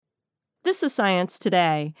This is Science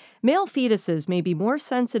Today. Male fetuses may be more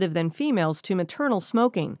sensitive than females to maternal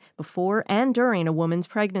smoking before and during a woman's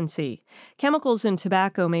pregnancy. Chemicals in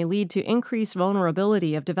tobacco may lead to increased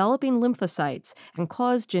vulnerability of developing lymphocytes and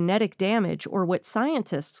cause genetic damage, or what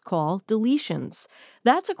scientists call deletions.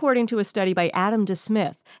 That's according to a study by Adam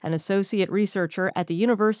DeSmith, an associate researcher at the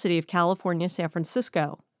University of California, San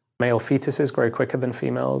Francisco. Male fetuses grow quicker than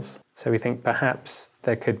females, so we think perhaps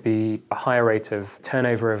there could be a higher rate of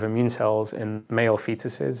turnover of immune cells in male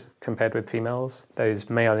fetuses compared with females. Those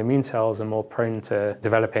male immune cells are more prone to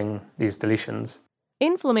developing these deletions.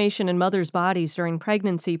 Inflammation in mothers' bodies during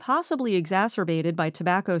pregnancy, possibly exacerbated by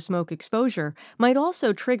tobacco smoke exposure, might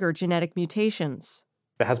also trigger genetic mutations.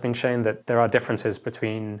 It has been shown that there are differences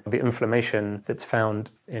between the inflammation that's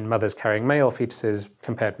found in mothers carrying male fetuses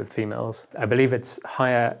compared with females. I believe it's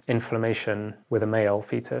higher inflammation with a male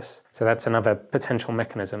fetus, so that's another potential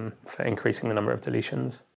mechanism for increasing the number of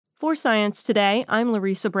deletions. For Science Today, I'm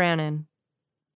Larissa Brannon.